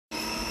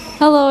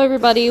Hello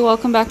everybody,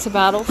 welcome back to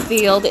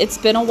Battlefield. It's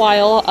been a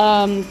while.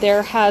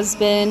 There has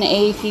been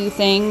a few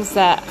things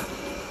that,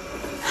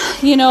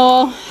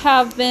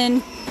 have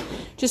been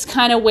just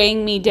kind of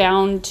weighing me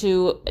down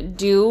to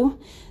do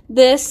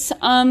this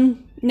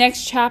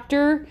next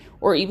chapter,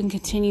 or even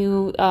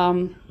continue,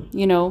 trying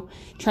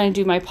to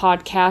do my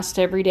podcast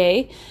every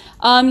day.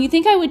 You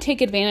think I would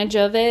take advantage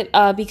of it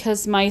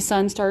because my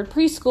son started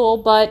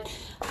preschool, but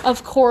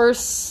of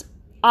course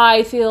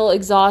I feel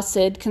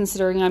exhausted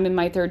considering I'm in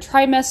my third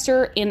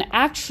trimester, and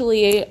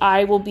actually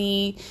I will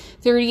be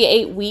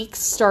 38 weeks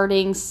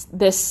starting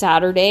this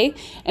Saturday,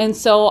 and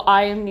so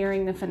I am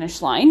nearing the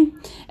finish line,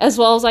 as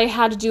well as I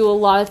had to do a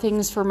lot of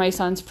things for my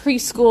son's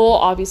preschool,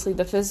 obviously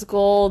the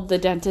physical, the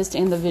dentist,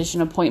 and the vision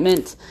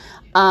appointment,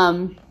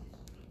 and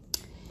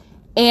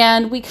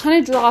we kind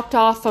of dropped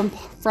off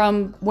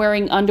from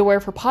wearing underwear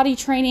for potty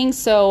training,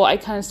 so I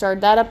kind of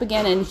started that up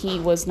again, and he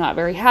was not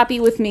very happy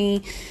with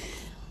me.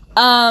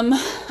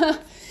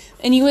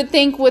 And you would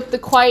think with the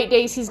quiet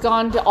days he's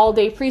gone to all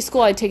day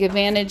preschool, I'd take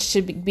advantage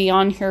to be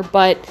on here,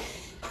 but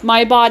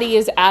my body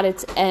is at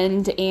its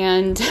end,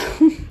 and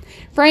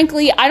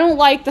frankly, I don't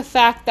like the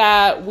fact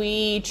that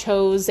we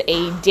chose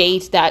a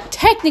date that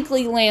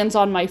technically lands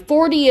on my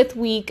 40th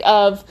week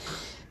of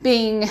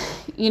being,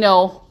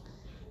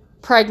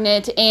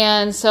 pregnant,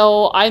 and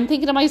so I'm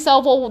thinking to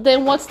myself, well,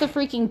 then what's the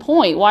freaking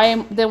point? Why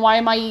am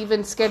I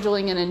even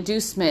scheduling an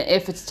inducement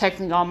if it's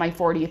technically on my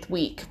 40th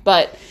week?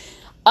 But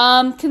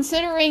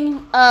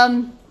considering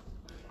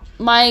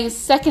my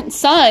second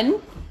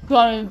son, who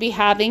I'm going to be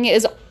having,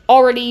 is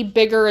already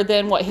bigger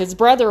than what his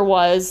brother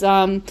was,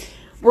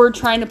 we're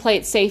trying to play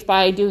it safe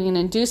by doing an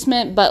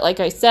inducement, but like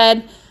I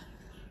said,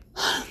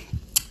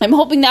 I'm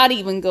hoping that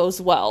even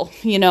goes well,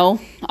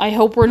 I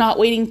hope we're not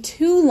waiting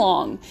too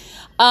long.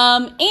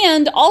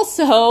 And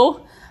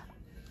also,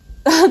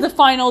 the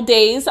final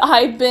days,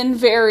 I've been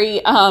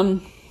very,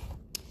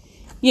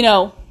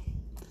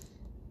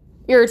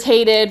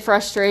 irritated,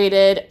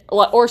 frustrated,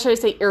 or should I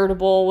say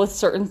irritable with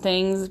certain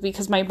things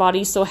because my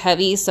body's so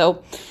heavy.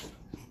 So,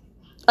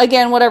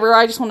 again, whatever,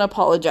 I just want to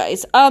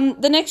apologize.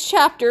 The next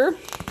chapter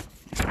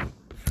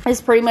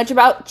is pretty much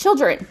about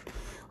children,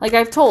 like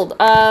I've told.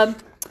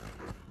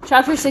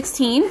 Chapter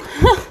 16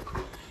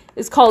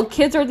 is called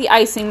Kids Are the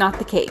Icing, Not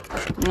the Cake.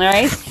 All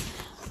right?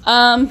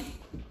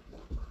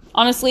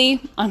 Honestly,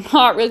 I'm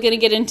not really going to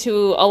get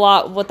into a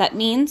lot of what that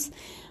means,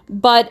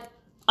 but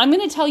I'm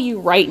going to tell you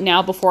right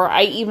now before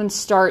I even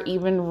start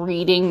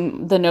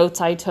reading the notes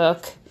I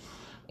took,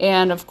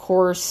 and of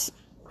course,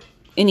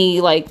 any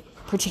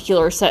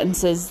particular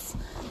sentences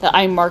that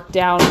I marked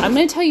down. I'm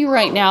going to tell you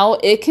right now,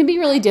 it can be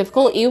really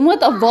difficult, even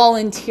with a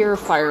volunteer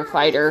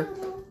firefighter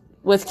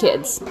with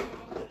kids.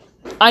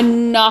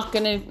 I'm not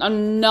going to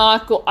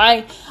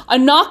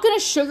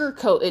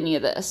sugarcoat any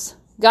of this.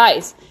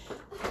 Guys,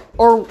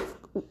 or,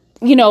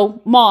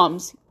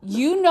 moms,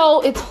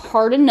 it's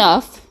hard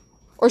enough,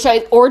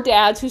 or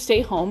dads who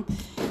stay home,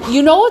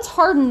 it's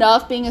hard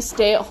enough being a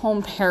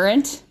stay-at-home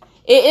parent.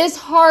 It is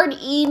hard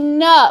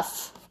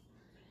enough.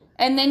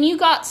 And then you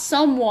got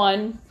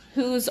someone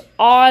who's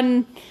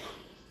on,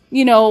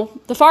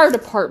 the fire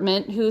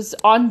department, who's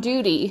on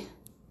duty,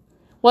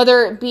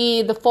 whether it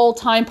be the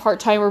full-time,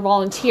 part-time, or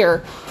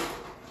volunteer.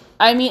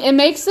 I mean, it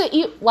makes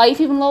life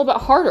even a little bit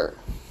harder.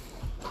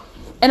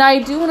 And I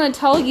do want to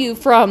tell you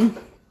from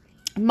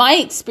my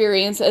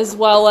experience, as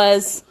well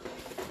as,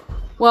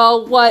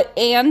 what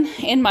Anne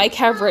and Mike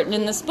have written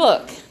in this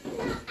book.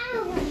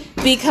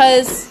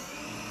 Because,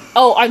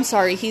 I'm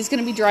sorry, he's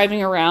going to be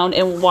driving around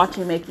and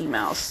watching Mickey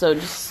Mouse, so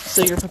just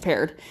so you're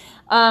prepared.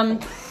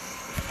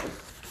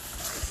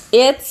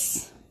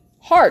 It's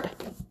hard.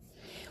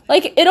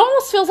 It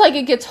almost feels like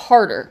it gets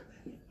harder.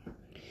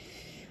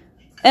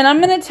 And I'm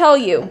going to tell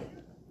you,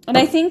 and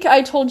I think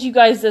I told you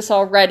guys this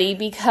already,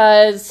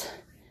 because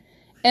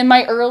in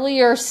my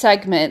earlier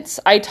segments,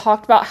 I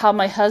talked about how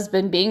my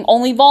husband, being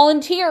only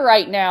volunteer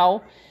right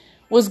now,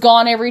 was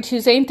gone every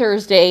Tuesday and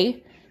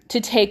Thursday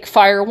to take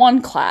Fire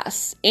 1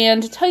 class.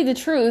 And to tell you the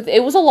truth,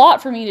 it was a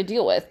lot for me to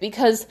deal with,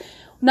 because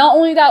not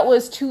only that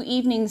was 2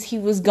 evenings he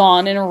was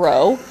gone in a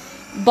row,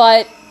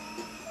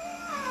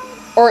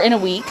 or in a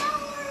week,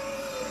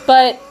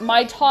 but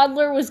my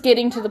toddler was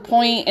getting to the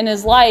point in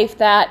his life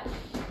that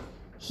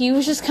he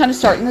was just kind of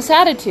starting this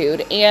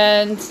attitude,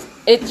 and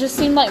it just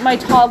seemed like my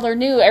toddler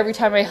knew every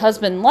time my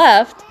husband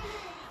left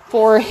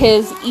for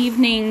his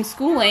evening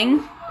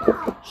schooling,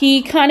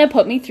 he kind of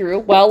put me through,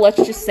 let's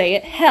just say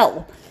it,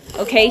 hell.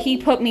 Okay, he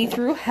put me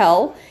through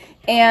hell,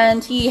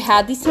 and he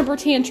had these temper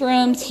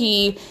tantrums,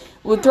 he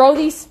would throw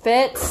these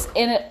fits,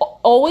 and it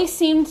always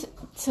seemed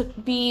to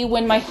be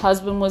when my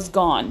husband was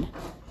gone.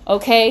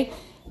 Okay?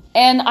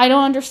 And I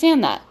don't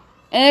understand that.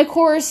 And of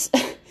course,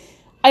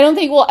 I don't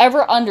think we'll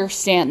ever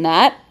understand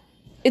that.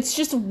 It's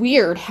just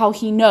weird how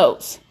he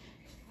knows.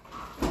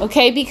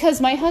 Okay,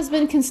 because my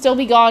husband can still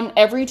be gone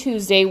every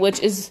Tuesday, which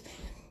is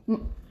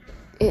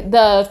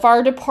the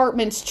fire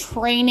department's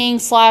training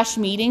 /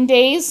 meeting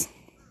days.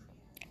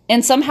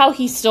 And somehow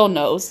he still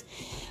knows.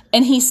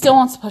 And he still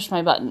wants to push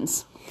my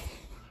buttons.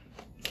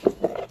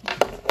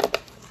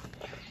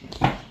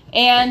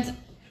 And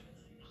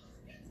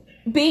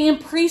being in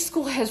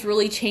preschool has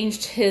really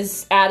changed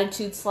his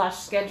attitude /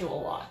 schedule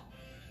a lot.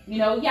 You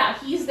know, yeah,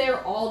 he's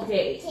there all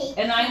day.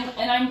 And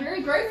I'm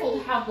very grateful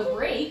to have the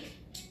break.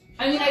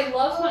 I mean, I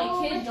love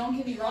my kid, don't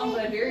get me wrong,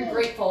 but I'm very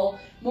grateful,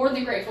 more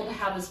than grateful to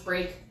have this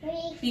break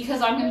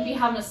because I'm going to be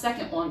having a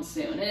second one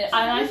soon. And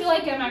I feel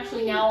like I'm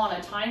actually now on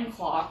a time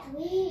clock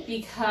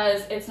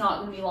because it's not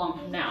going to be long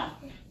from now.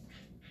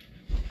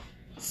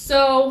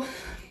 So,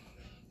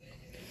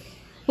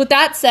 with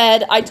that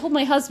said, I told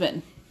my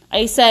husband,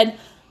 I said,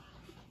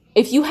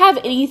 if you have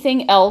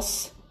anything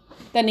else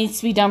that needs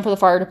to be done for the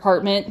fire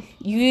department,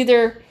 you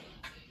either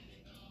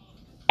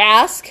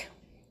ask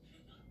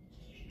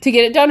to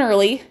get it done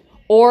early,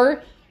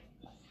 or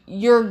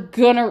you're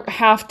gonna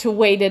have to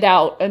wait it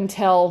out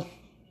until,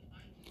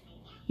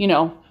 you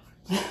know,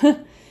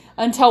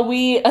 until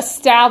we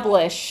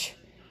establish,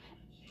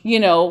 you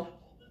know,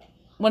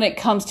 when it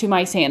comes to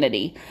my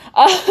sanity.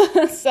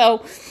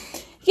 So,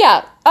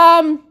 yeah.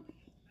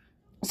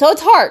 So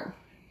it's hard.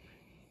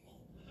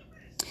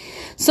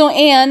 So,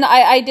 Anne,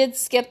 I did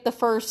skip the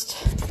first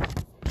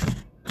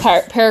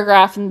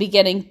paragraph in the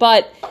beginning,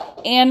 but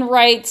Anne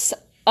writes,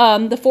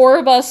 the four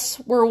of us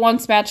were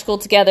once magical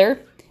together,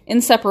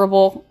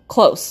 inseparable,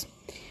 close.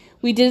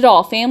 We did it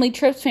all. Family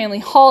trips, family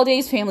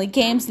holidays, family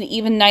games, and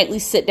even nightly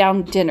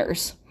sit-down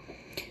dinners.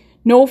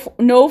 No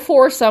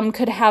foursome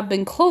could have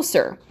been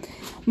closer.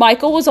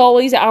 Michael was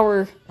always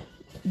our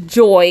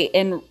joy,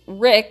 and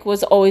Rick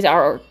was always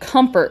our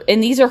comfort.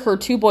 And these are her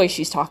two boys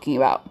she's talking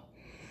about.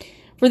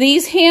 For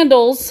these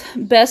handles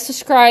best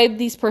describe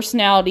these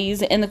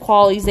personalities and the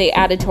qualities they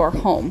added to our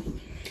home.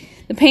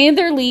 The pain of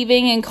their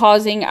leaving and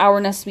causing our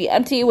nest to be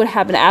empty would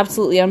have been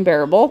absolutely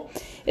unbearable,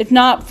 if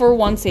not for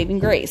one saving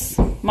grace.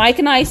 Mike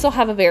and I still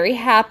have a very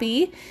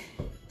happy,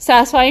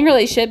 satisfying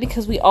relationship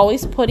because we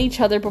always put each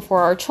other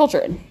before our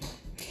children.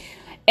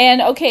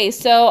 And okay,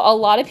 so a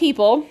lot of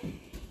people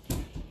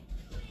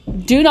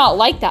do not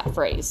like that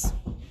phrase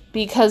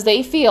because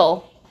they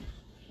feel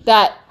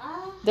that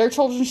their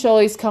children should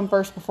always come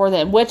first before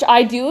them, which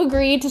I do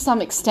agree to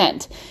some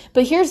extent.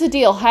 But here's the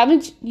deal.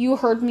 Haven't you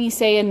heard me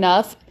say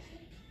enough?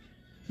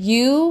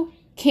 You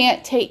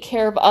can't take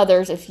care of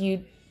others if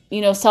you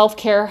know,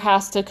 self-care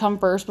has to come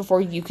first before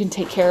you can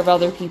take care of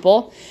other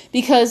people.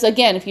 Because,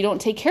 again, if you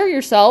don't take care of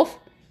yourself,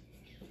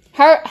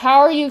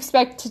 how are you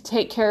expected to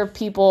take care of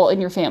people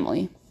in your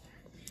family?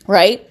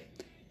 Right?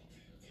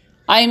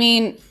 I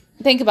mean,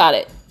 think about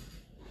it.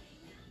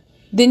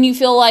 Then you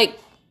feel like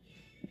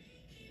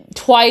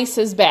twice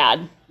as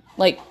bad.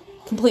 Like,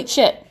 complete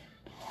shit.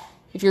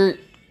 If you're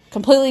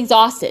completely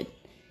exhausted.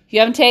 If you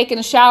haven't taken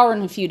a shower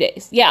in a few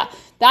days. Yeah,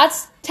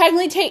 that's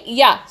technically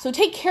so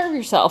take care of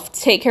yourself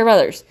to take care of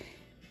others.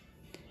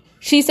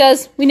 She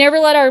says, we never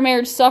let our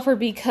marriage suffer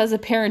because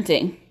of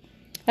parenting.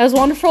 As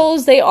wonderful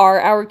as they are,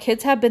 our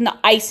kids have been the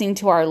icing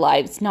to our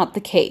lives, not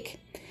the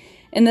cake.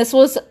 And this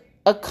was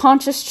a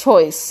conscious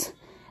choice,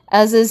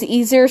 as is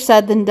easier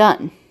said than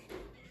done.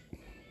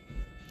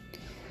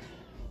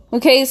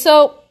 Okay,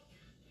 so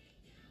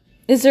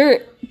is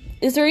there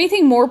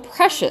anything more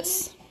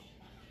precious,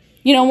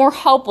 you know, more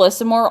helpless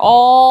and more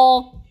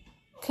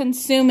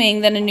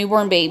all-consuming than a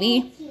newborn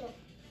baby?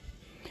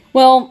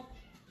 Well,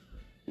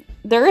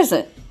 there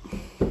isn't.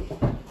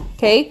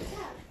 Okay?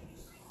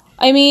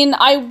 I mean,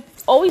 I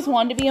always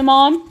wanted to be a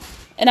mom,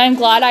 and I'm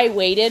glad I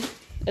waited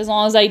as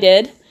long as I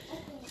did,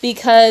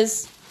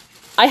 because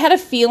I had a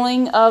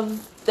feeling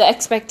of the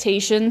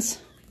expectations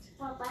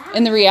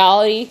and the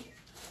reality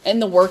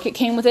and the work it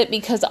came with it,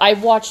 because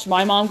I've watched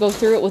my mom go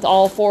through it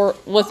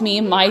with me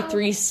and my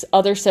 3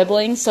 other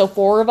siblings, so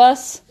 4 of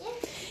us.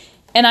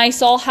 And I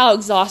saw how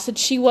exhausted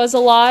she was a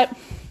lot.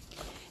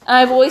 And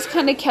I've always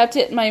kind of kept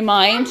it in my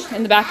mind,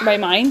 in the back of my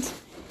mind.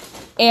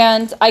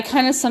 And I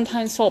kind of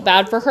sometimes felt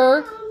bad for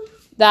her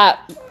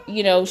that,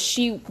 you know,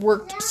 she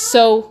worked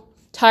so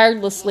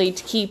tirelessly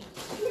to keep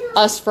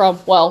us from,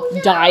 well,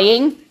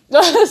 dying.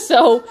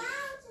 So,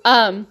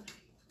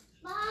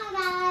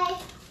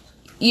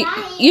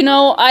 you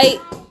know,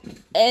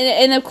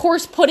 and of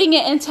course putting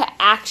it into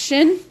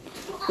action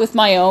with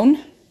my own,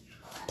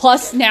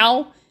 plus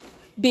now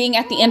being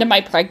at the end of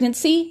my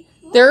pregnancy,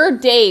 there are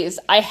days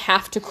I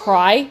have to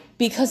cry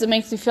because it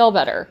makes me feel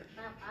better.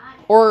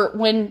 Or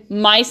when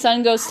my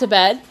son goes to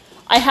bed,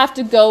 I have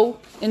to go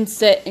and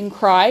sit and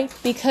cry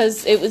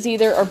because it was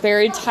either a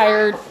very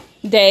tiring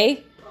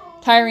day,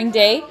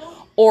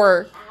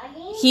 or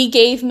he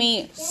gave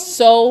me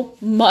so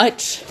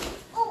much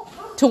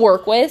to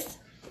work with.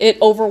 It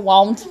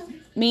overwhelmed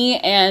me,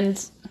 and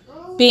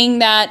being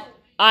that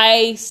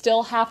I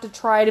still have to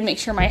try to make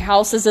sure my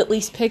house is at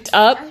least picked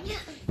up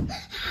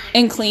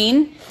and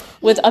clean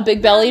with a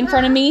big belly in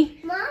front of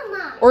me,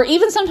 or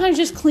even sometimes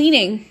just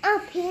cleaning.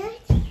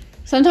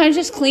 Sometimes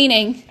just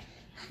cleaning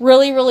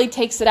really, really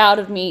takes it out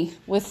of me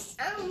with,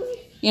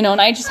 you know, and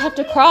I just have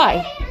to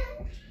cry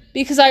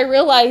because I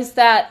realized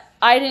that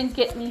I didn't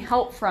get any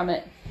help from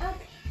it.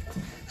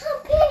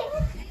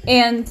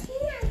 And,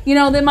 you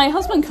know, then my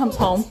husband comes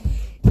home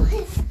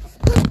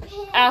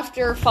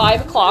after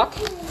 5 o'clock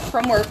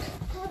from work,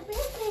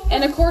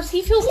 And of course,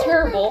 he feels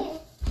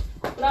terrible,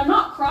 but I'm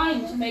not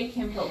crying to make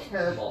him feel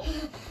terrible.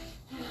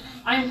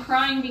 I'm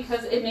crying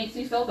because it makes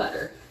me feel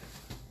better.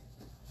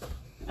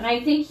 And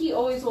I think he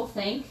always will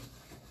think,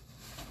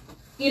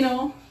 you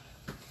know,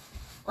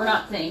 or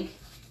not think,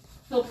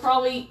 he'll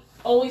probably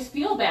always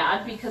feel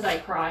bad because I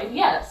cried,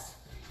 yes.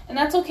 And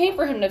that's okay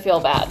for him to feel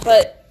bad,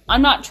 but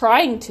I'm not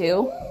trying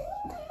to.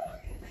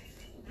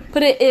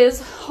 But it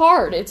is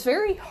hard. It's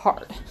very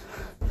hard.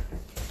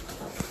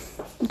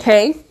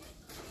 Okay?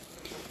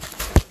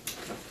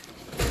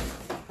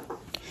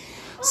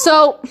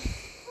 So,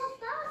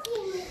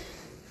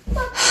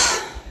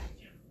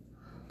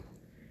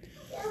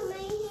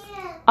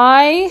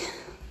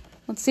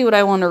 let's see what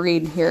I want to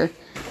read here.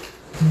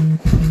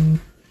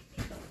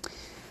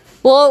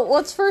 Well,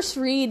 let's first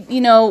read,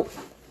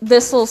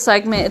 this little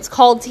segment. It's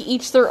called To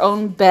Each Their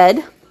Own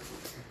Bed.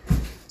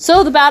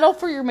 So the battle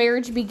for your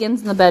marriage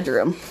begins in the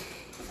bedroom.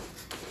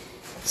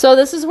 So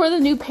this is where the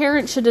new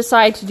parent should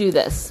decide to do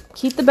this.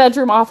 Keep the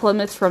bedroom off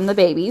limits from the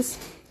babies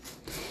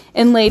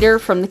and later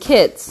from the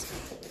kids.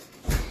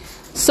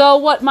 So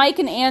what Mike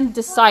and Ann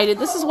decided,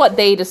 this is what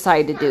they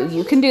decided to do.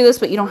 You can do this,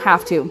 but you don't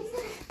have to.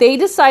 They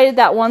decided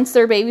that once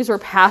their babies were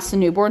past the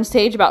newborn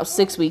stage, about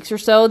 6 weeks or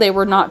so, they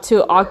were not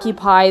to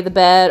occupy the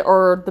bed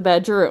or the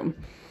bedroom.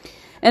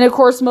 And of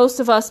course, most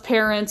of us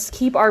parents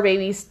keep our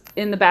babies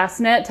in the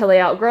bassinet till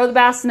they outgrow the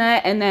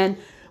bassinet, and then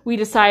we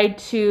decide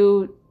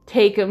to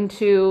take them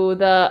to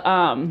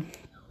the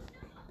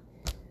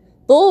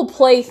little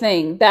play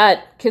thing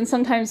that can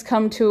sometimes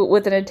come to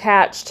with an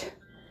attached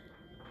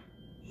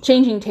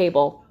changing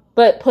table,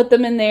 but put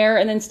them in there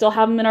and then still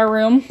have them in our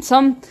room.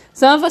 Some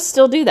of us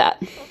still do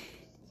that.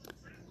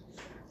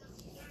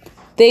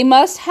 They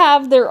must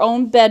have their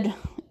own bed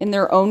in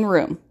their own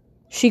room,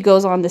 she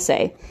goes on to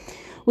say.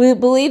 We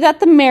believe that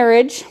the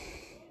marriage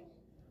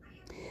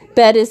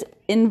bed is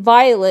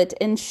inviolate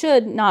and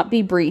should not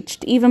be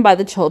breached, even by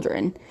the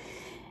children.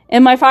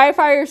 And my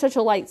firefighter is such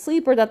a light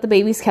sleeper that the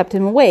babies kept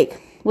him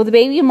awake. With a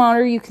baby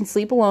monitor, you can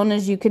sleep alone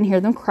as you can hear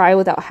them cry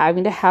without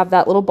having to have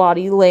that little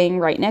body laying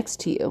right next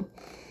to you.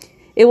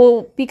 It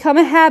will become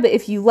a habit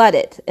if you let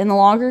it, and the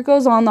longer it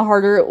goes on, the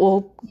harder it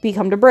will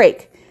become to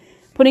break.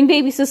 Putting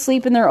babies to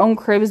sleep in their own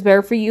crib is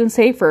better for you and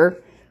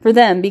safer for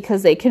them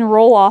because they can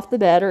roll off the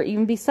bed or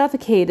even be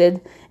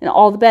suffocated in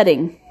all the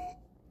bedding.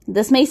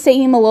 This may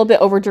seem a little bit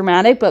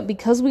overdramatic, but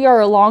because we are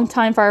a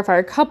long-time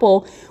firefighter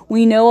couple,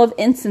 we know of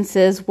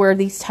instances where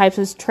these types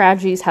of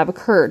tragedies have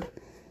occurred.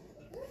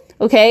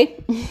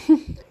 Okay?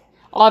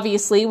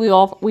 Obviously,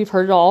 we've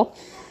heard it all.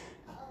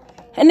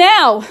 And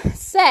now,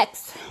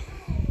 sex.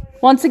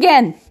 Once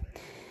again,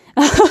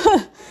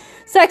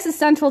 sex is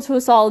central to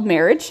a solid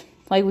marriage,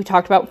 like we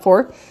talked about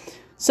before.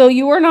 So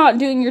you are not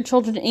doing your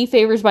children any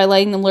favors by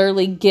letting them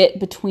literally get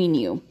between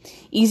you.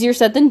 Easier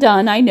said than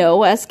done, I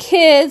know, as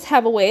kids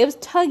have a way of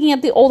tugging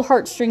at the old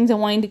heartstrings and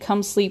wanting to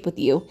come sleep with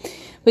you.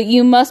 But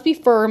you must be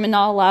firm and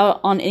not allow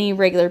it on any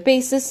regular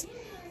basis.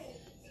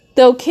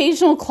 The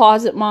occasional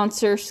closet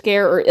monster,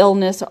 scare, or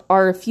illness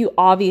are a few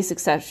obvious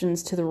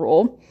exceptions to the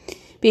rule.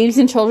 Babies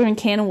and children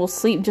can and will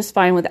sleep just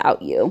fine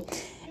without you.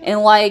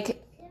 And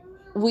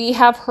we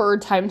have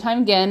heard time and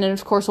time again, and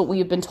of course what we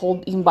have been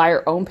told even by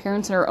our own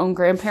parents and our own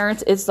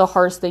grandparents, it's the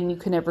hardest thing you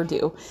can ever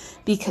do.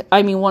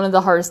 One of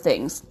the hardest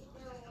things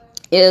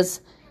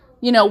is,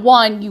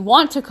 one, you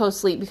want to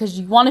co-sleep because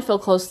you want to feel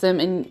close to them,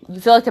 and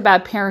you feel like a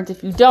bad parent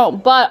if you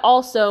don't, but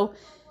also,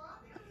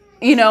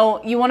 you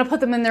want to put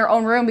them in their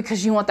own room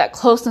because you want that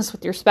closeness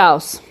with your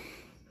spouse.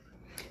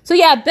 So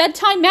yeah,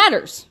 bedtime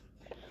matters.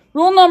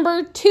 Rule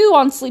number 2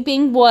 on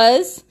sleeping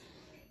was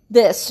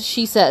this,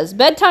 she says.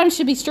 Bedtime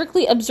should be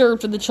strictly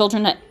observed for the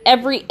children at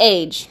every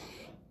age.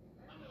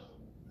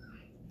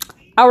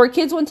 Our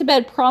kids went to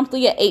bed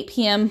promptly at 8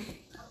 p.m.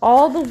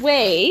 all the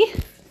way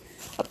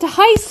up to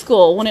high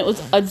school when it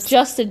was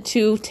adjusted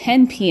to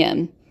 10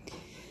 p.m.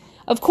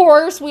 Of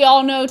course, we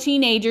all know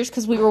teenagers,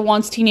 because we were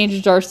once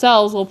teenagers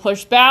ourselves, will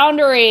push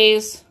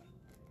boundaries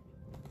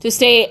to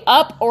stay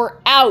up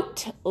or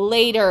out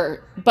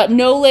later, but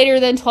no later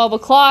than 12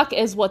 o'clock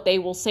is what they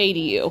will say to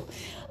you.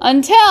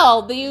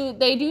 Until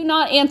they do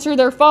not answer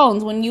their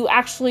phones when you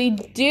actually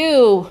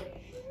do,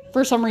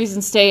 for some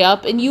reason, stay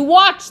up, and you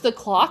watch the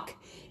clock,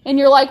 and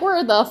you're like,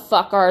 where the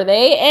fuck are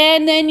they?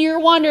 And then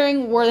you're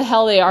wondering where the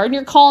hell they are, and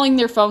you're calling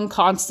their phone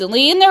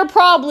constantly, and they're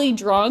probably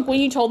drunk when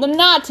you told them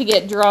not to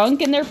get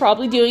drunk, and they're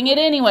probably doing it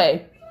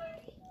anyway.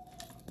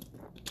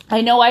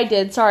 I know I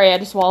did. Sorry, I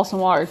had to swallow some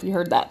water if you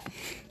heard that.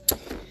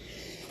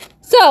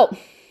 So,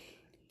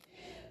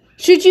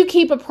 should you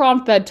keep a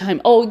prompt bedtime?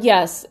 Oh,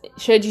 yes.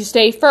 Should you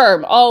stay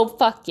firm? Oh,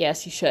 fuck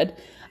yes, you should.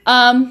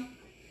 When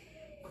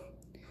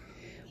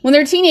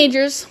they're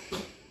teenagers,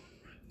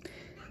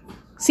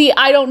 see,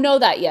 I don't know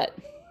that yet.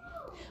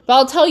 But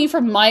I'll tell you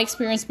from my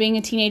experience being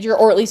a teenager,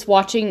 or at least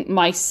watching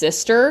my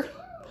sister.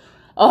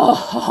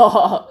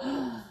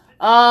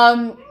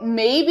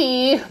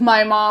 Maybe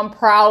my mom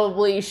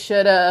probably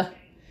should have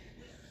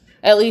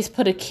at least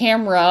put a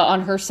camera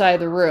on her side of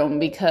the room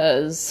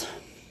because...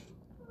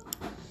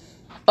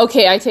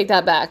 Okay, I take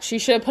that back. She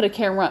should have put a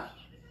camera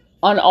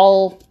on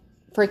all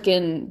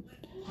freaking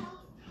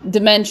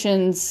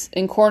dimensions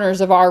and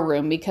corners of our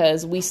room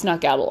because we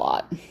snuck out a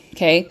lot.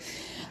 Okay.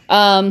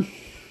 And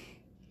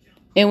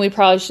we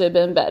probably should have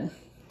been in bed.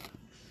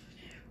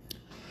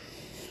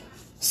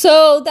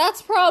 So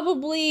that's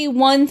probably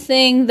one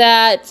thing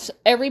that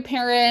every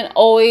parent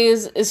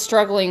always is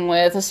struggling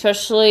with,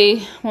 especially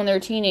when they're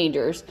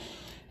teenagers.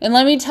 And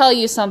let me tell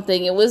you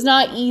something. It was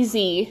not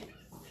easy,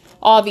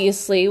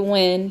 obviously,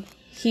 when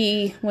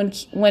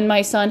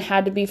my son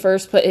had to be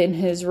first put in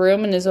his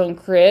room, in his own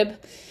crib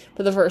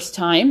for the first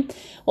time.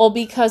 Well,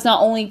 because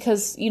not only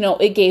because,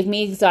 it gave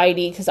me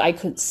anxiety because I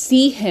could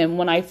see him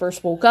when I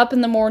first woke up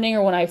in the morning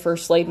or when I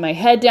first laid my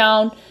head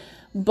down.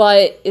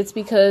 But it's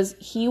because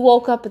he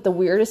woke up at the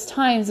weirdest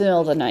times in the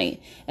middle of the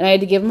night. And I had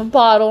to give him a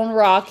bottle and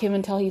rock him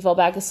until he fell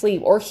back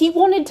asleep. Or he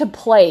wanted to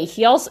play.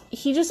 He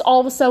just all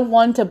of a sudden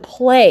wanted to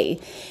play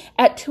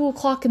at 2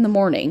 o'clock in the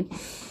morning.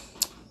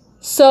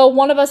 So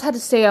one of us had to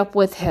stay up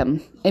with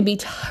him and be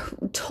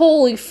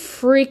totally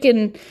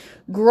freaking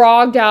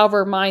grogged out of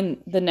our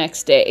mind the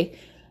next day.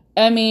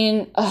 I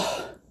mean,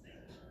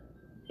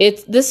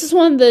 this is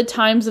one of the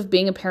times of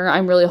being a parent.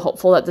 I'm really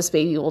hopeful that this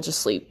baby will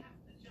just sleep.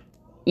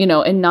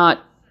 And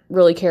not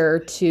really care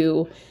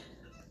to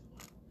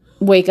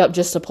wake up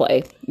just to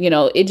play.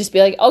 It'd just be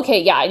like, okay,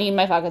 yeah, I need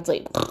my fucking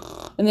sleep.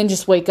 And then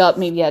just wake up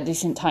maybe at a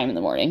decent time in the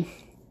morning.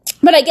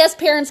 But I guess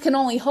parents can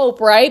only hope,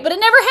 right? But it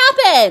never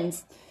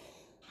happens.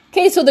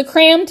 Okay, so the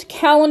crammed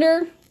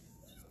calendar,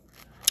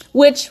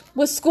 which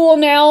with school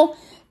now,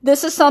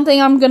 this is something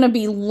I'm going to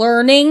be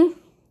learning.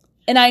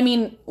 And I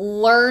mean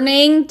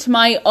learning to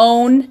my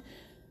own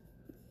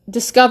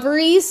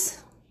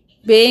discoveries.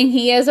 Being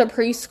he is a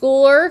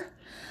preschooler.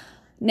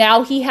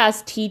 Now he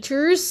has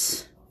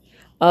teachers,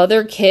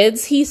 other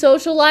kids he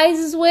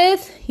socializes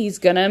with. He's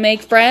going to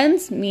make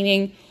friends,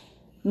 meaning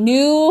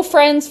new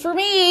friends for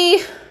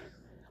me.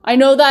 I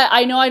know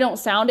I don't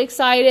sound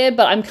excited,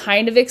 but I'm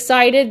kind of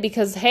excited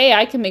because, hey,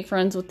 I can make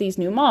friends with these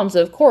new moms.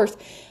 Of course,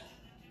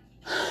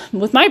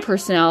 with my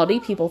personality,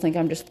 people think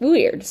I'm just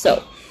weird.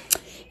 So,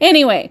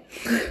 anyway,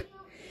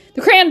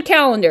 the crammed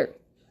calendar.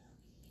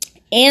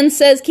 Anne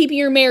says keeping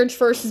your marriage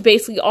first is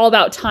basically all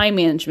about time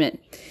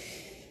management.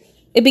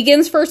 It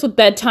begins first with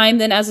bedtime,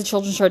 then as the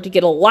children start to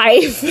get a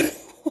life.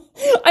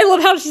 I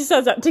love how she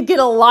says that, to get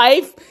a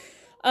life,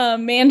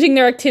 managing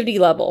their activity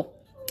level.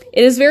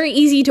 It is very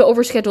easy to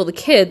overschedule the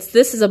kids.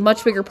 This is a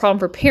much bigger problem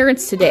for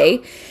parents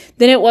today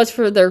than it was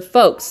for their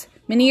folks.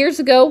 Many years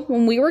ago,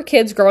 when we were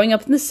kids growing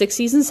up in the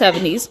 60s and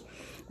 70s,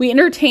 we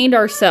entertained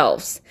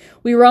ourselves.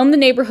 We roamed the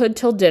neighborhood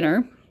till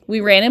dinner.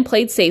 We ran and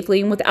played safely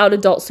and without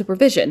adult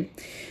supervision.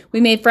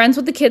 We made friends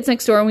with the kids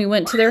next door and we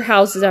went to their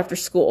houses after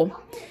school.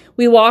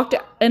 We walked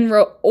and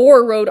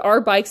rode our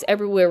bikes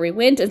everywhere we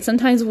went, and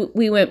sometimes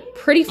we went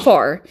pretty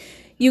far.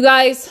 You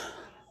guys,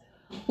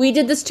 we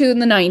did this too in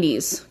the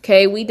 90s,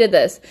 okay? We did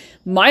this.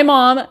 My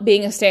mom,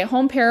 being a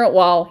stay-at-home parent,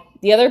 while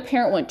the other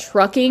parent went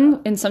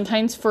trucking, and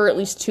sometimes for at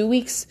least 2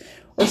 weeks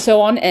or so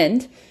on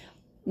end,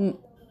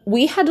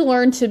 we had to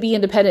learn to be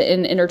independent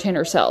and entertain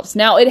ourselves.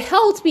 Now, it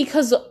helped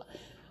because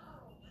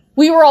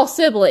we were all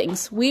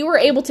siblings. We were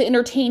able to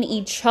entertain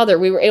each other.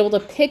 We were able to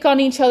pick on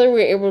each other. We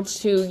were able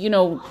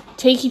to,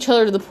 take each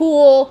other to the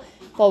pool,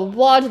 blah, blah,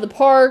 blah, to the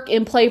park,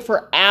 and play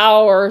for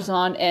hours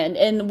on end.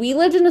 And we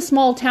lived in a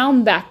small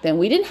town back then.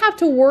 We didn't have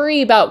to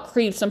worry about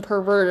creeps and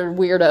perverted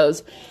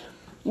weirdos.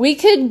 We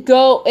could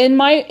go, and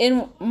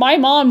my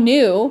mom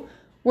knew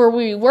where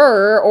we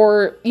were,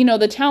 or,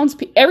 the towns,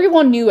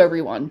 everyone knew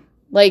everyone.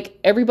 Like,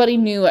 everybody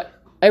knows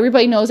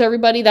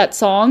everybody, that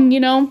song,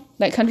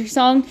 that country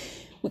song.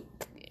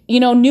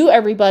 Knew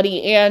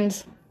everybody,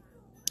 and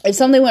if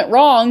something went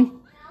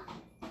wrong,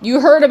 you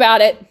heard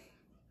about it,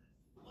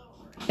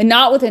 and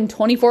not within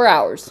 24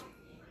 hours.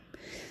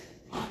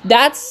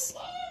 That's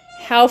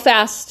how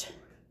fast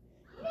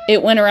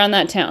it went around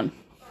that town.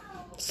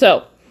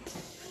 So,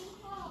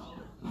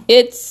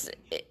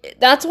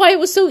 that's why it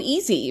was so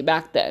easy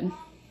back then.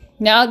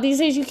 Now, these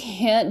days, you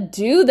can't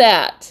do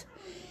that.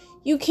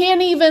 You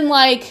can't even,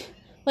 let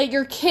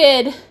your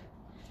kid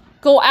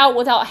go out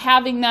without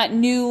having that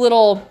new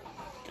little,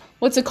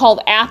 what's it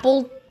called,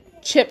 Apple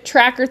chip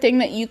tracker thing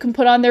that you can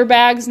put on their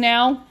bags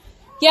now.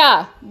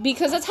 Yeah,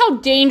 because that's how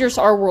dangerous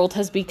our world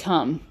has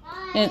become.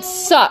 And it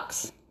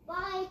sucks.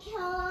 Bye,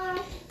 Killer.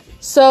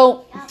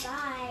 So,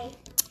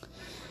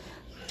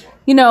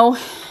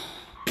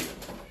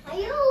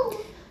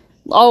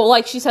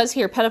 like she says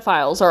here,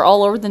 pedophiles are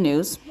all over the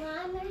news.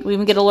 We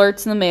even get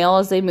alerts in the mail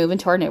as they move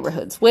into our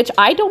neighborhoods, which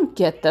I don't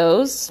get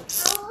those.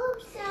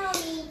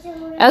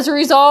 As a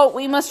result,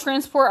 we must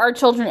transport our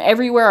children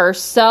everywhere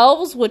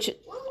ourselves, which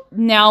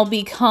now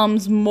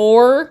becomes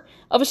more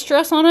of a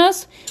stress on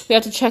us. We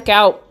have to check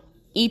out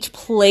each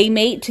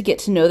playmate to get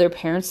to know their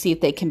parents, see if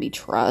they can be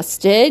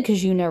trusted,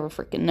 because you never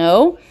freaking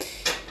know.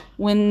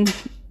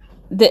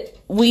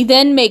 We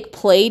then make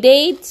play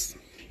dates,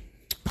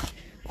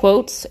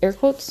 quotes, air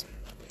quotes.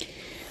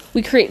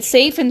 We create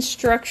safe and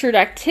structured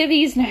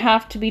activities and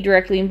have to be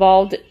directly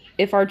involved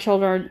if our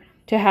children are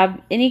to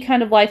have any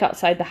kind of life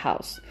outside the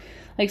house.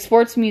 like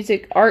sports,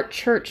 music, art,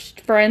 church,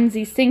 friends.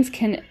 These things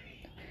can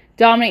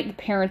dominate the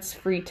parents'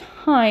 free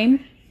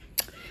time,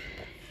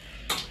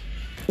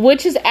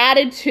 which is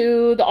added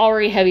to the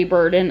already heavy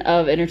burden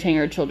of entertaining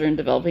our children,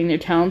 developing their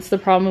talents. The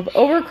problem of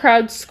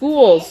overcrowded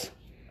schools,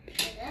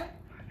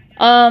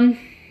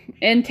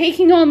 and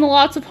taking on the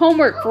lots of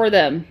homework for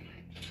them.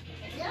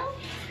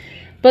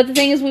 But the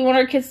thing is, we want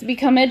our kids to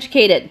become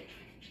educated,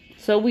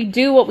 so we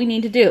do what we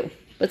need to do.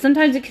 But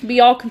sometimes it can be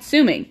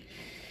all-consuming,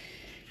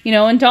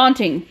 and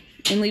daunting,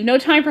 and leave no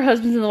time for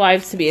husbands and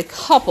wives to be a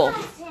couple.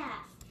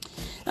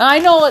 And I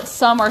know what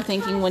some are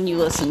thinking when you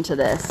listen to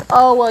this.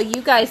 Oh, well,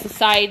 you guys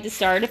decided to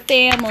start a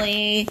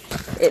family.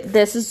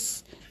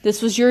 This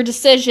was your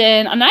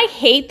decision. And I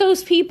hate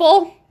those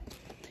people.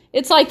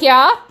 It's like,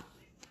 yeah.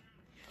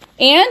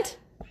 And,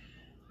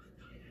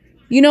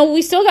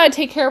 we still got to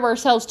take care of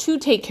ourselves to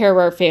take care of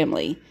our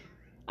family.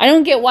 I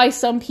don't get why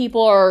some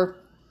people are,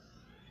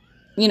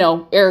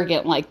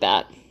 arrogant like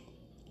that.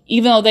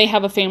 Even though they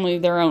have a family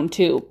of their own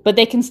too. But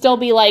they can still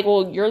be like,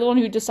 well, you're the one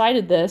who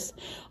decided this.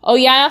 Oh,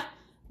 yeah?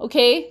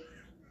 Okay,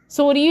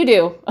 so what do you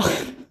do?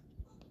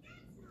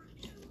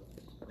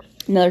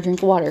 Another drink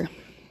of water.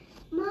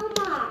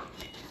 Mama.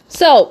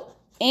 So,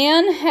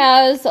 Anne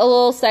has a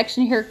little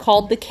section here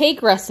called the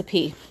cake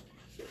recipe.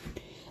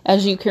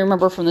 As you can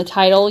remember from the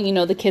title,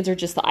 the kids are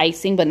just the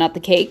icing, but not the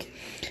cake.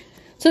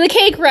 So the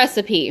cake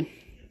recipe,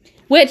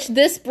 which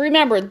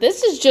remember,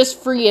 this is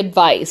just free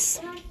advice.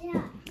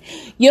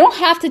 You don't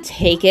have to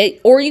take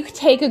it, or you could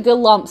take a good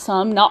lump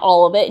sum, not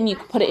all of it, and you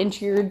can put it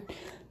into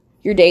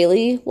your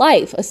daily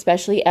life,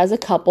 especially as a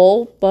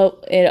couple,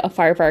 but a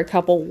firefighter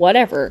couple,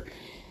 whatever,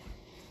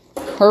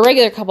 or a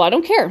regular couple, I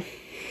don't care.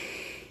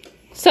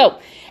 So,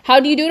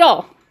 how do you do it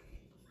all?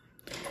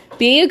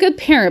 Be a good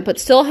parent, but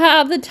still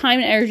have the time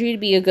and energy to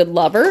be a good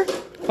lover?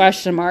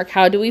 Question mark.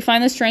 How do we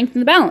find the strength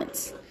and the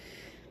balance?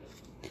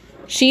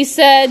 She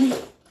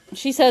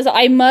says,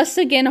 I must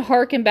again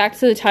hearken back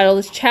to the title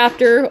of this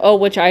chapter,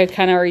 which I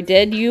kind of already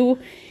did. You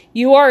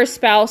are a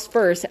spouse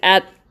first,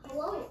 at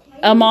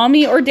a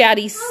mommy or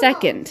daddy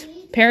second.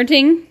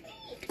 Parenting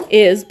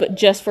is but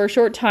just for a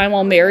short time,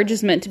 while marriage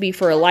is meant to be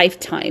for a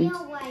lifetime.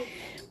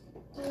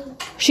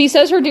 She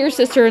says her dear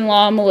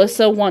sister-in-law,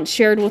 Melissa, once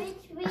shared with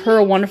her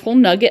a wonderful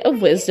nugget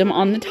of wisdom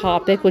on the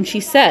topic when she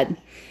said,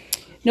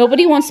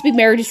 nobody wants to be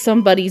married to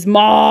somebody's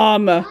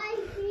mom.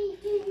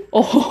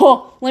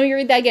 Oh, let me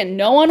read that again.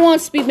 No one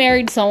wants to be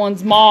married to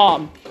someone's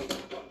mom.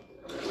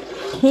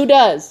 Who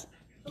does?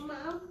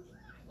 Mom.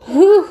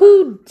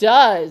 Who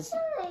does?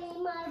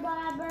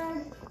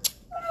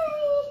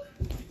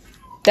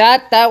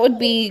 That would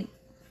be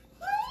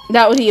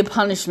a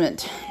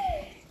punishment,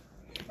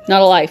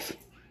 not a life.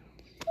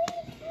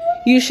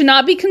 You should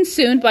not be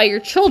consumed by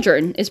your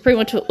children, is pretty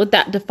much what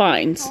that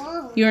defines.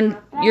 Your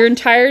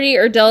entirety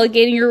or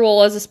delegating your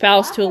role as a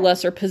spouse to a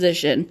lesser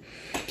position.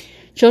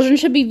 Children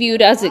should be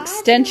viewed as an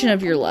extension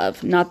of your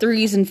love, not the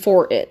reason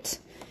for it.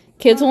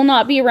 Kids will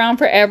not be around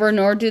forever,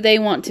 nor do they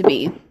want to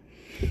be.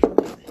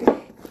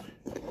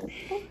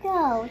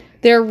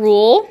 Their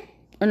rule,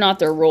 or not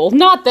their rule,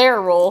 not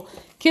their rule.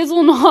 Kids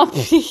will not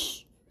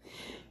be...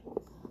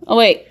 Oh,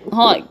 wait. Hold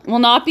on. Will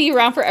not be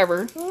around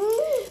forever.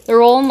 Their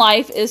role in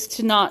life is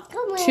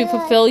to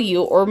fulfill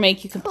you or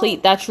make you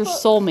complete. That's your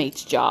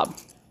soulmate's job.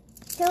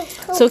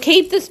 So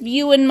keep this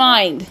view in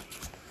mind.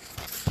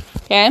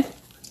 Okay?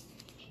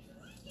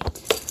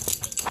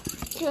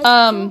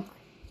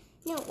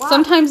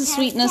 Sometimes the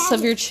sweetness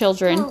of your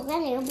children,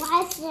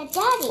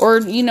 or,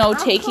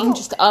 taking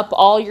just up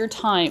all your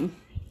time,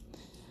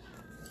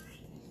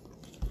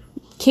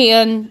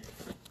 can...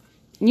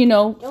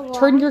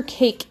 turn your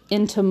cake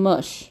into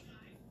mush.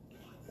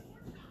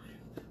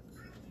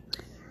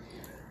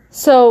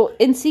 So,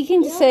 in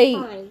seeking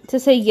to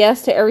say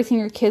yes to everything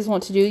your kids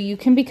want to do, you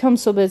can become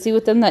so busy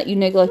with them that you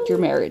neglect your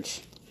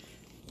marriage.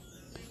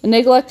 A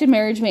neglected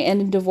marriage may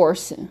end in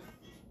divorce,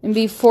 and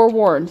be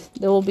forewarned,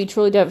 that will be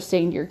truly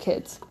devastating to your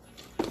kids.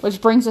 Which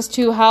brings us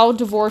to how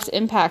divorce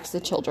impacts the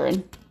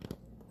children.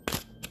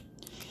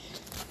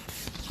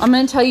 I'm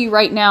going to tell you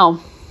right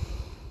now,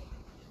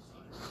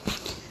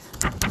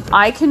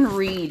 I can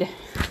read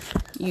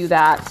you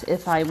that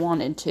if I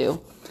wanted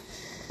to.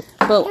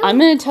 But I'm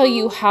going to tell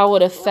you how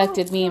it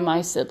affected me and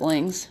my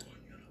siblings.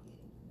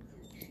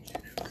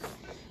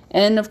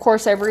 And of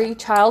course, every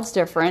child's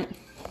different.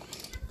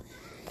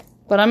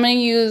 But I'm going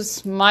to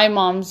use my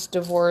mom's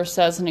divorce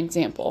as an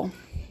example.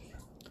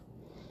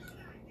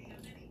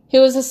 It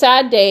was a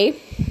sad day.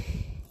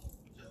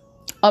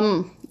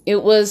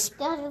 It was...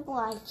 I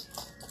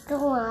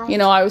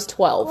was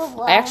 12.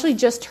 I actually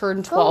just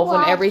turned 12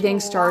 when everything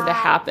started to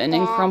happen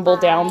and crumble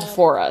down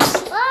before us.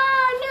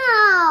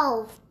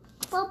 Oh,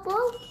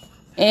 no!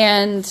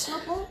 And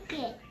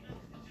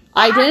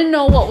I didn't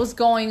know what was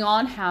going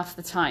on half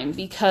the time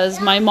because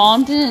my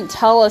mom didn't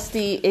tell us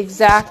the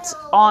exact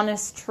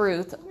honest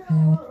truth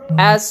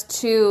as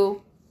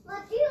to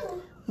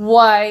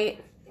why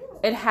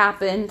it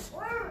happened,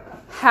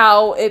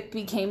 how it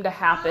became to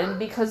happen,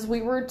 because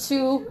we were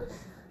too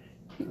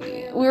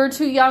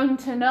young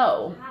to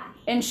know.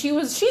 And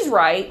she's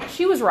right.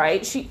 She was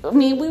right.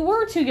 We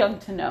were too young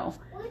to know.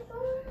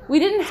 We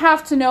didn't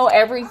have to know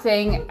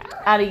everything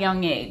at a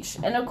young age.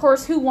 And of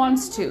course, who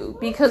wants to?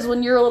 Because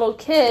when you're a little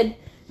kid,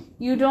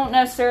 you don't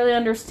necessarily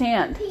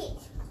understand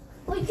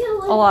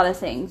a lot of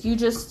things. You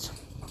just,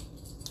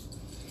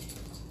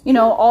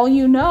 all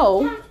you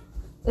know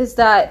is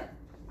that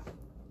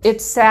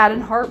it's sad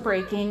and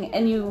heartbreaking,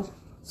 and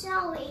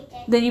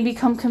then you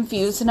become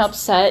confused and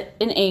upset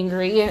and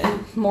angry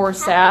and more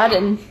sad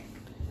and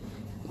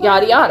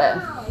yada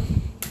yada.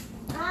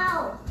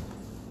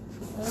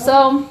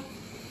 So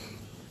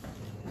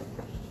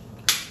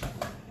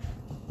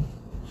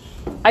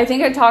I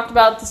think I talked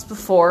about this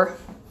before.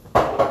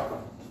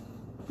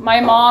 My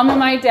mom and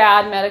my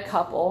dad met a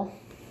couple.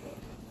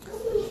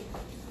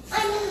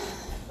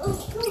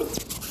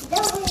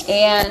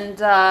 And,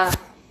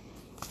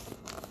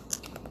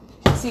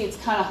 see, it's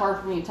kind of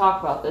hard for me to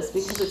talk about this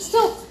because it's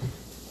still,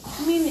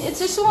 it's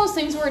just one of those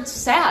things where it's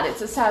sad.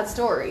 It's a sad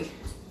story.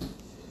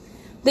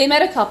 They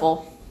met a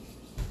couple.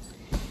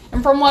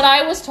 And from what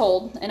I was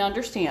told and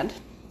understand,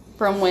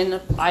 from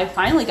when I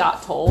finally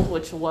got told,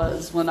 which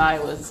was when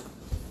it was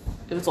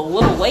a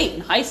little late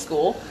in high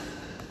school,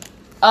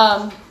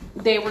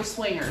 they were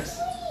swingers.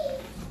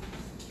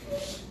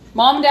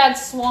 Mom and Dad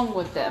swung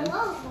with them.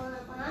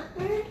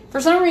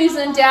 For some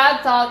reason,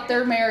 Dad thought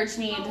their marriage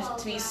needed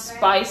to be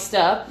spiced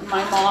up.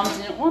 My mom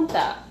didn't want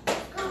that.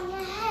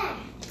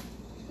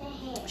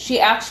 She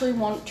actually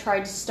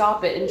tried to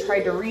stop it and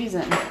tried to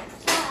reason.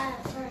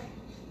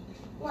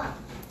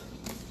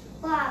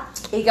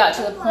 It got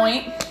to the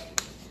point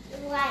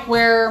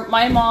where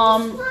my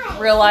mom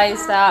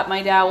realized that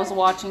my dad was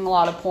watching a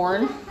lot of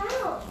porn.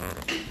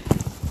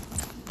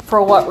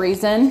 For what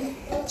reason?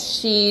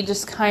 She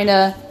just kind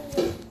of,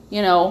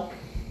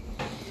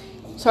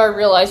 started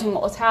realizing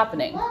what was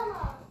happening.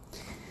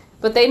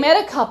 But they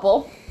met a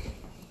couple,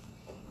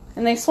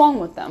 and they swung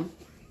with them.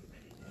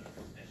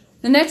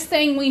 The next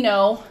thing we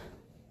know,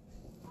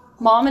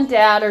 Mom and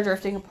Dad are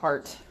drifting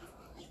apart.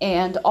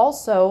 And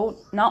also,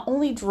 not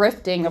only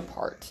drifting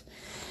apart,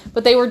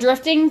 but they were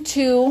drifting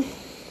to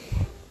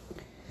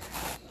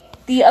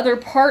the other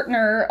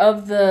partner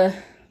of the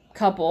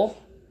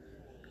couple.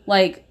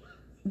 Like,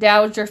 Dad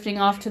was drifting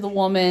off to the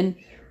woman,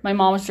 my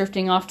mom was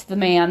drifting off to the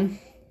man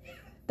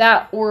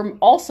that were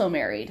also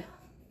married.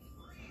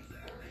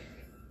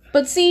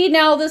 But see,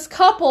 now this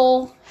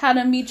couple had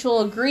a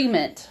mutual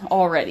agreement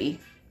already.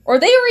 Or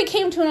they already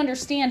came to an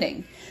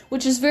understanding,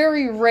 which is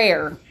very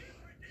rare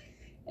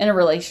in a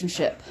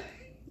relationship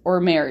or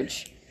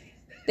marriage.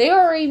 They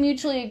already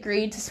mutually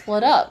agreed to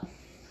split up.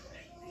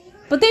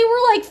 But they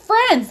were like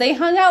friends. They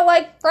hung out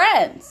like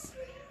friends.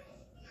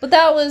 But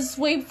that was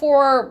way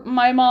before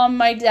my mom and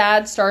my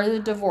dad started the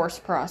divorce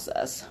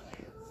process.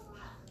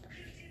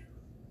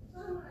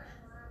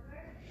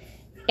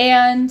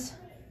 And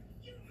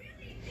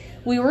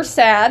we were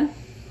sad.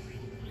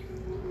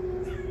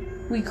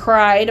 We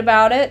cried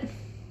about it.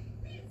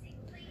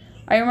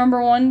 I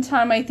remember one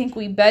time I think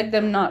we begged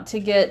them not to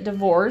get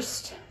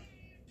divorced.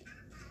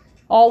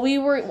 All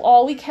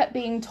we kept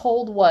being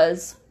told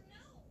was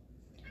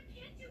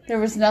there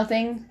was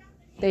nothing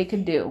they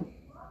could do.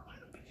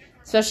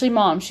 Especially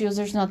Mom. She goes,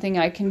 there's nothing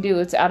I can do.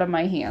 It's out of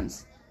my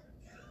hands.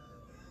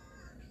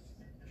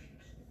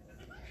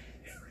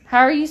 How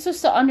are you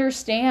supposed to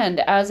understand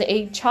as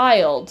a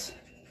child,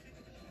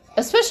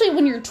 especially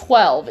when you're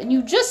 12 and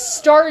you just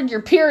started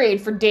your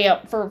period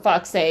for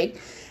fuck's sake,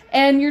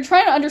 and you're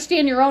trying to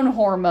understand your own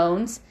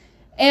hormones,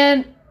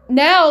 and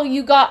now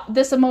you got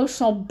this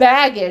emotional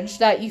baggage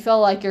that you feel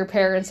like your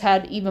parents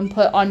had even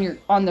put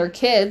on their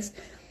kids.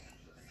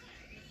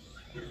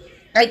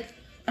 Like,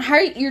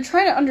 you're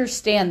trying to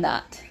understand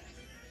that.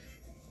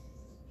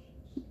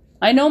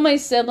 I know my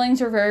siblings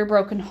are very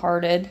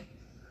brokenhearted.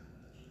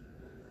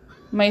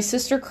 My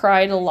sister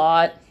cried a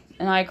lot,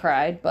 and I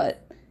cried,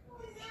 but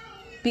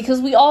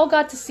because we all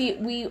got to see it,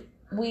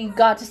 we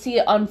got to see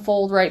it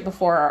unfold right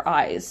before our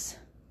eyes.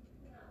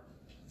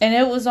 And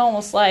it was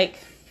almost like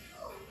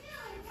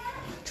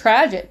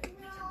tragic.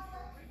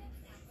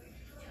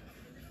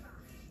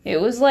 It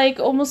was like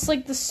almost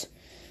like this,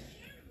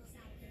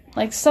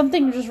 like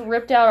something just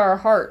ripped out our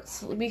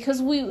hearts,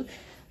 because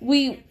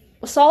we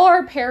saw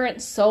our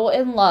parents so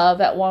in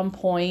love at one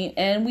point,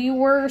 and we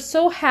were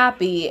so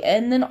happy,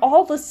 and then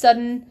all of a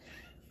sudden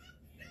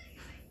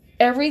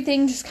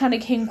everything just kind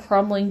of came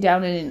crumbling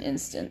down in an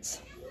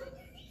instant.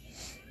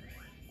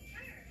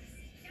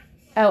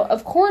 Now,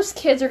 of course,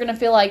 kids are going to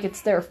feel like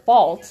it's their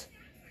fault.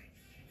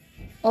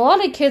 A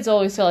lot of kids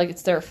always feel like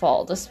it's their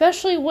fault,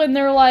 especially when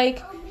they're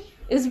like,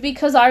 is it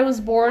because I was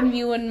born,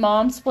 you and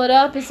Mom split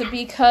up? Is it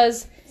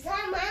because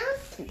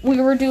we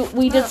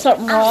did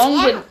something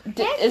wrong?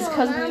 Is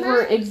because we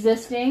were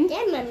existing?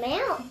 That's my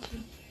mouth.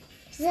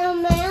 Is that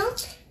my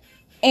mouth?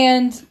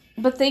 And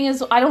the thing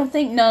is, I don't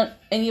think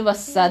any of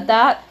us said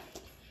that,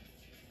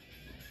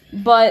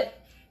 but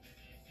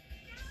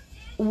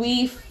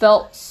we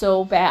felt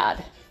so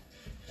bad.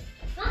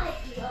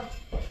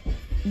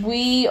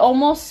 We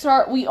almost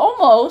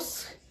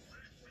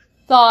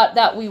thought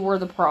that we were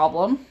the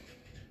problem.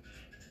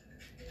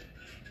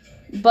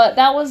 But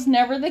that was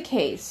never the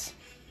case.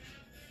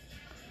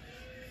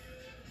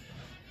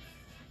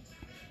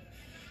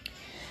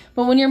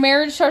 But when your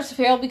marriage starts to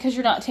fail because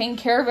you're not taking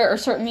care of it or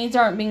certain needs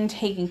aren't being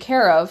taken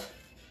care of,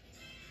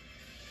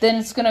 then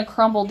it's going to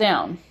crumble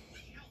down.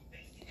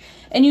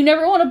 And you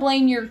never want to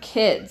blame your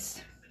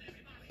kids.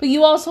 But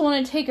you also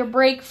want to take a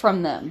break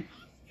from them.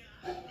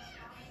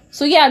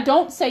 So yeah,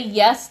 don't say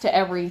yes to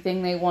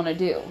everything they want to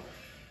do.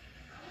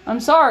 I'm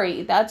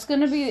sorry. That's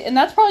probably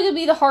going to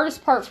be the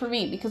hardest part for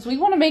me because we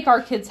want to make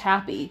our kids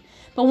happy.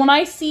 But when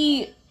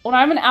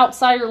I'm an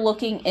outsider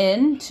looking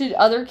in to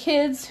other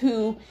kids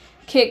who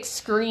kick,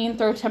 scream,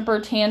 throw temper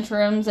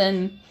tantrums,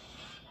 and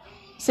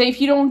say,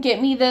 if you don't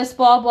get me this,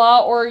 blah,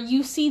 blah, or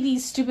you see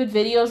these stupid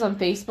videos on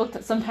Facebook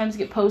that sometimes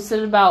get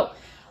posted about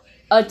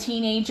a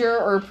teenager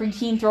or a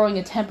preteen throwing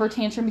a temper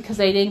tantrum because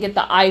they didn't get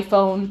the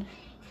iPhone,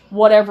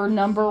 whatever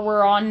number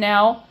we're on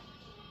now.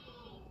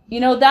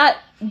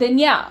 Then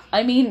yeah,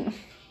 I mean,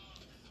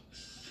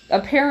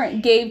 a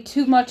parent gave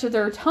too much of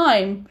their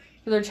time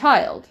for their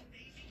child.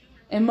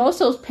 And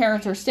most of those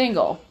parents are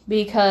single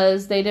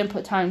because they didn't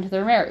put time into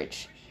their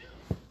marriage.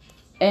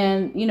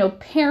 And,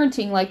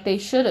 parenting like they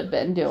should have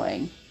been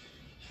doing.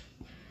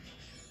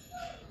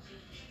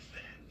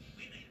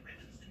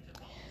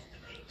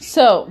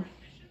 So,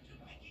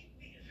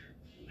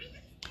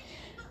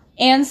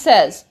 Anne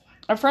says,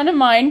 a friend of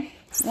mine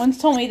once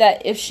told me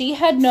that if she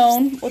had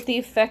known what the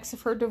effects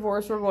of her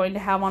divorce were going to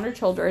have on her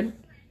children,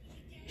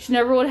 she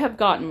never would have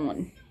gotten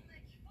one.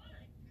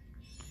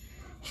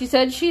 She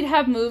said she'd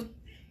have moved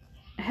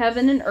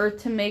heaven and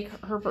earth to make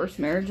her first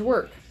marriage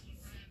work.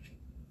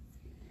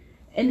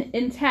 An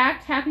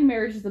intact, happy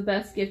marriage is the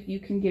best gift you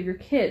can give your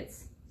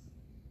kids.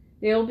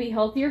 They will be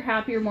healthier,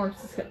 happier, more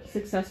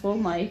successful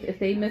in life if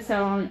they miss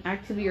out on an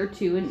activity or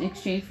two in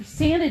exchange for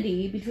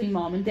sanity between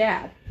mom and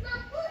dad.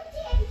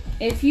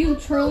 If you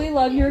truly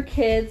love your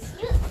kids,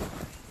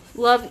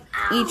 love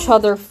each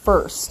other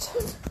first.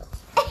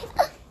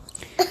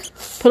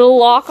 Put a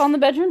lock on the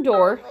bedroom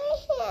door.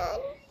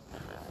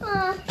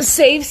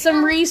 Save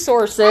some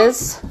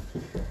resources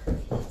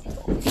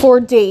for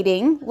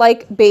dating,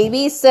 like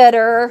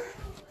babysitter,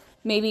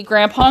 maybe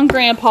grandpa and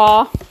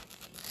grandpa,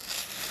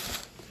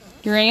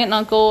 your aunt and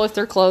uncle if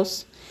they're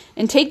close,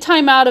 and take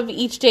time out of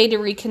each day to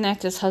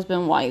reconnect as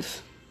husband and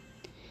wife.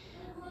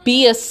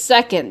 Be a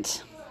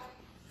second,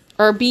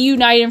 or be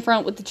united in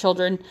front with the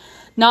children,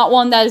 not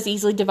one that is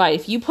easily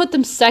divided. If you put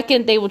them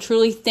second, they will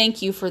truly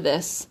thank you for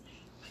this.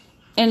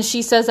 And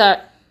she says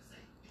that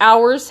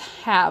ours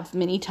have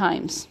many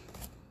times.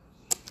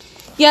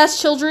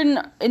 Yes, children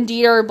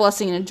indeed are a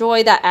blessing and a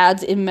joy that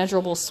adds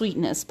immeasurable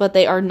sweetness, but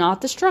they are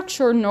not the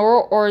structure,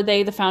 nor are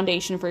they the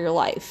foundation for your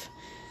life.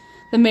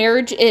 The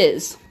marriage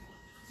is.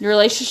 Your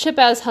relationship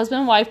as husband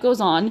and wife goes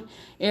on.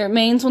 It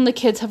remains when the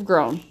kids have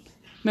grown.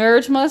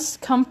 Marriage must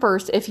come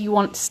first if you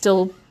want it to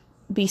still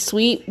be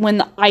sweet when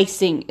the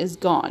icing is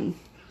gone.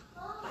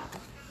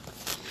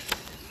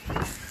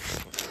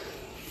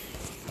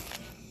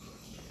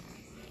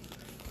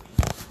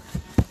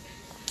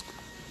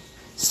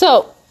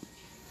 So,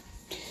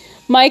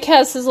 Mike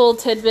has his little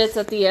tidbits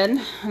at the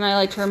end, and I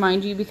like to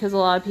remind you because a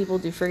lot of people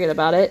do forget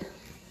about it.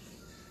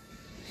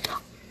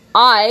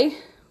 I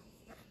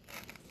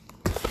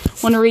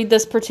want to read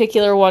this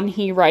particular one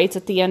he writes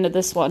at the end of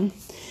this one.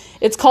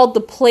 It's called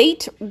The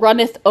Plate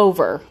Runneth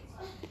Over.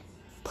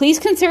 Please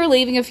consider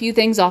leaving a few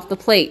things off the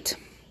plate.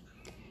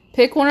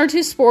 Pick one or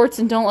two sports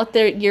and don't let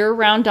the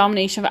year-round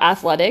domination of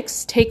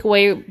athletics take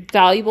away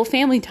valuable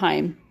family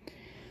time.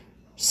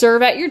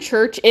 Serve at your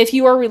church if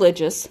you are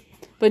religious,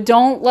 but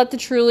don't let the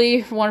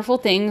truly wonderful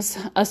things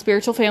a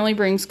spiritual family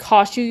brings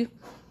cost you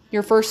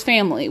your first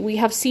family. We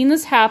have seen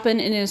this happen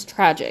and it is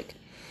tragic.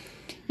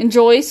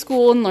 Enjoy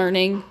school and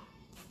learning,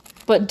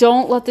 but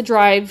don't let the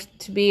drive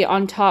to be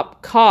on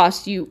top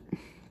cost you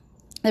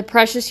the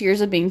precious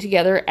years of being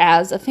together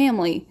as a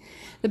family.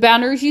 The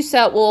boundaries you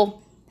set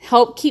will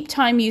help keep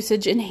time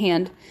usage in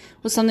hand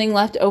with something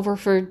left over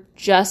for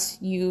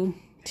just you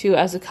two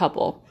as a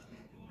couple.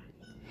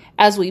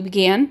 As we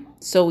began,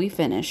 so we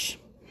finish.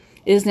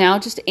 It is now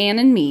just Anne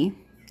and me,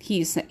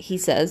 he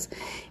says.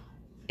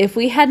 If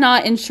we had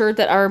not ensured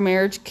that our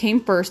marriage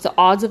came first, the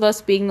odds of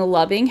us being the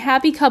loving,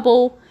 happy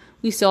couple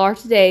we still are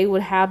today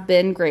would have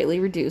been greatly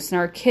reduced, and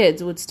our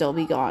kids would still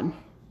be gone.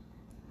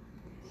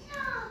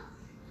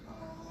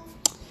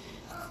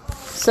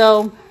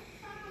 So,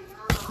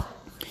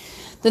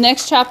 the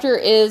next chapter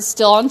is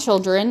still on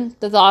children,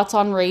 the thoughts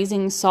on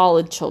raising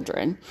solid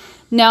children.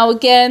 Now,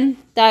 again,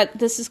 that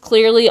this is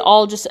clearly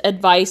all just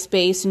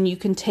advice-based, and you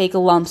can take a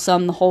lump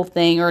sum, the whole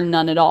thing, or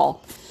none at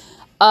all.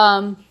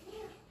 But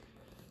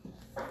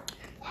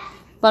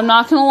I'm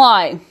not going to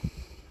lie.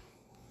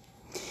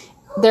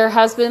 There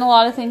has been a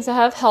lot of things that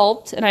have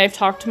helped, and I've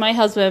talked to my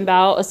husband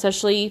about,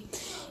 especially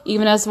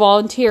even as a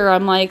volunteer.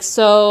 I'm like,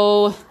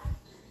 so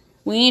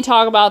we need to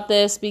talk about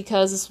this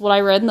because this is what I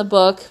read in the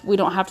book. We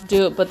don't have to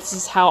do it, but this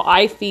is how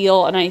I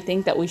feel, and I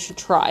think that we should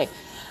try.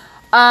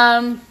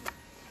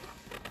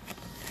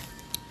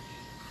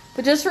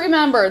 But just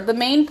remember, the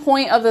main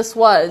point of this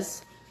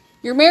was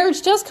your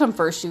marriage does come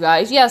first, you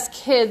guys. Yes,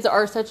 kids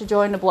are such a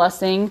joy and a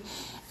blessing.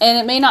 And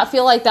it may not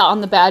feel like that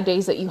on the bad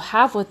days that you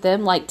have with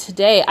them. Like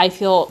today, I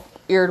feel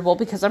irritable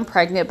because I'm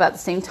pregnant. But at the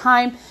same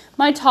time,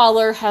 my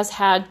toddler has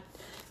had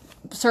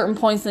certain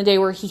points in the day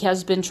where he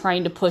has been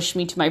trying to push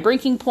me to my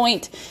breaking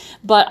point.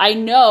 But I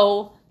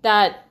know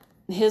that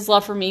his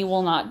love for me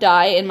will not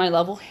die and my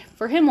love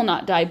for him will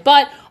not die.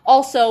 But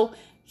also,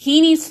 he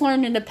needs to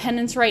learn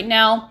independence right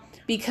now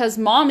because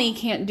mommy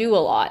can't do a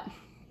lot.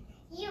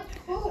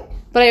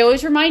 But I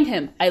always remind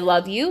him, I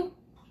love you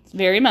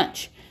very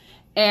much.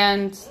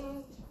 And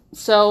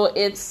so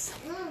it's,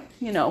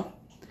 you know,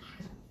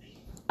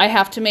 I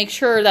have to make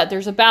sure that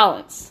there's a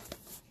balance.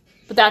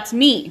 But that's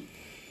me.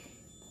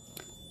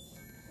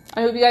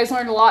 I hope you guys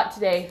learned a lot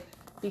today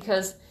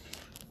because,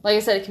 like I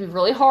said, it can be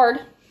really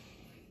hard.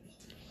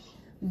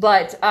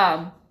 But,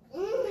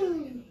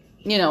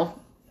 you know,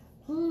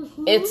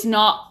 it's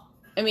not,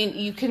 I mean,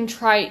 you can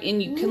try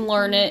and you can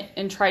learn it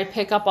and try to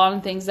pick up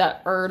on things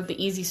that are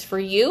the easiest for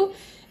you,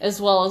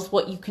 as well as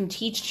what you can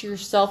teach to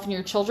yourself and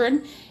your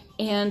children,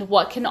 and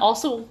what can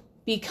also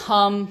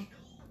become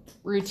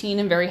routine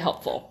and very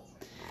helpful.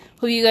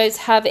 Hope you guys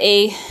have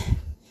a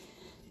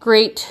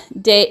great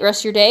day,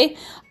 rest of your day.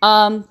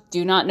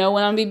 Do not know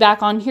when I'll be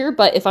back on here,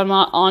 but if I'm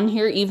not on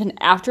here even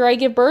after I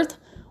give birth,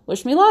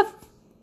 wish me luck.